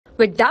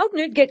With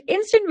Doubtnut, get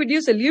instant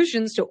video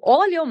solutions to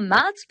all your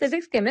maths,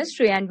 physics,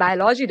 chemistry, and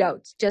biology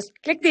doubts. Just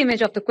click the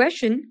image of the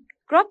question,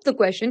 crop the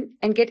question,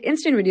 and get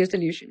instant video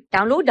solution.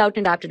 Download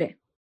Doubtnut app today.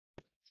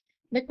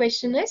 The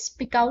question is,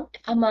 pick out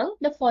among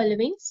the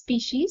following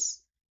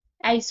species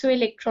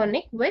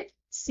isoelectronic with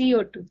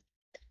CO2.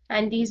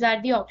 And these are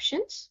the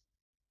options.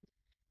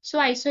 So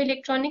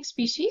isoelectronic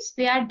species,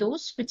 they are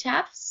those which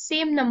have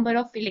same number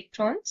of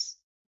electrons.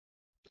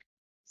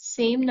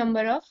 Same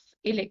number of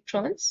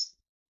electrons.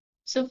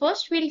 So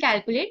first we'll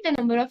calculate the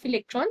number of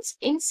electrons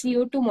in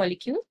CO2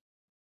 molecule.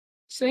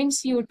 So in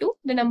CO2,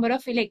 the number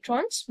of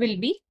electrons will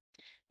be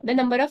the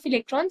number of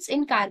electrons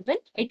in carbon.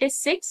 It is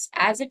 6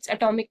 as its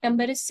atomic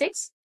number is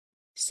 6.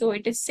 So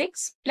it is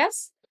 6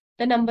 plus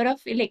the number of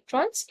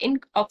electrons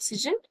in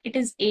oxygen. It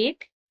is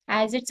 8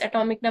 as its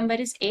atomic number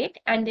is 8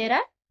 and there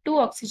are 2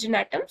 oxygen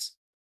atoms.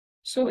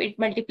 So it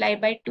multiplied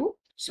by 2.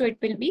 So it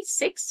will be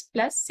 6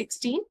 plus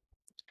 16.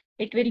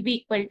 It will be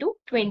equal to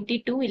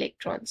 22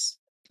 electrons.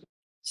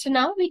 So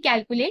now we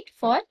calculate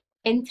for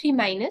N3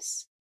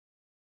 minus.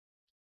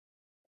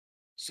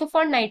 So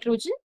for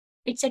nitrogen,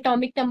 its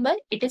atomic number,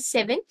 it is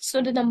 7.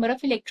 So the number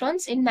of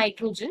electrons in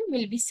nitrogen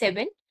will be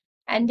 7.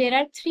 And there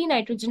are 3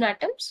 nitrogen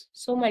atoms.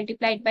 So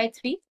multiplied by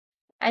 3.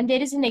 And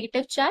there is a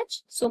negative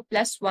charge. So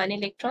plus 1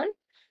 electron.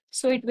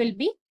 So it will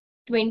be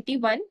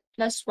 21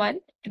 plus 1.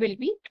 It will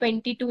be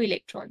 22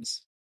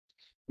 electrons.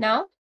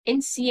 Now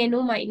in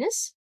CNO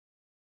minus.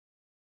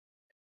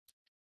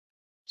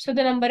 So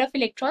the number of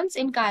electrons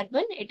in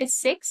carbon, it is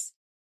 6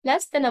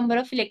 plus the number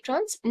of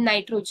electrons in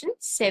nitrogen,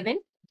 7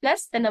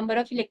 plus the number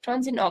of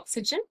electrons in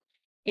oxygen,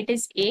 it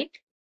is 8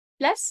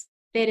 plus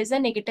there is a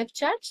negative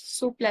charge,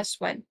 so plus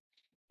 1.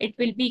 It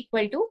will be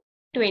equal to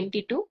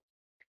 22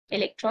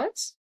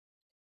 electrons.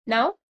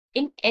 Now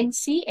in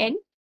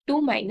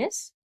NCN2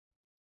 minus.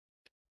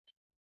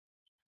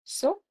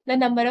 So the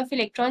number of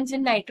electrons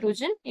in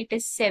nitrogen, it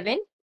is 7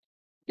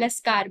 plus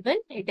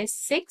carbon, it is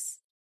 6.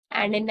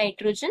 And in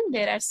nitrogen,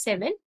 there are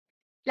 7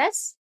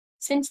 plus,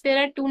 since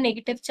there are 2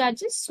 negative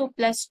charges, so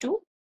plus 2,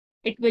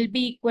 it will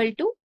be equal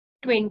to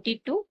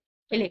 22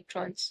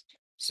 electrons.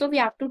 So we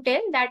have to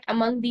tell that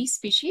among these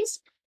species,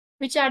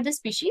 which are the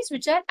species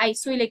which are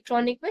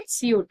isoelectronic with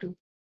CO2.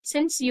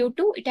 Since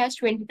CO2, it has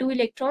 22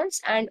 electrons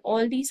and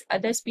all these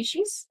other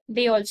species,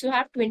 they also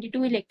have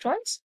 22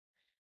 electrons.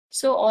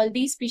 So all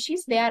these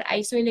species, they are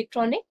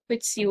isoelectronic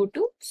with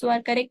CO2. So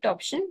our correct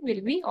option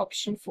will be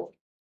option 4.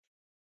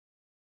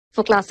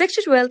 For class 6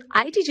 to 12,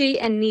 IIT JEE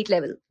and NEET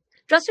level.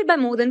 Trusted by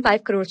more than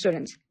 5 crore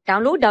students.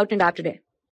 Download Doubtnut app today.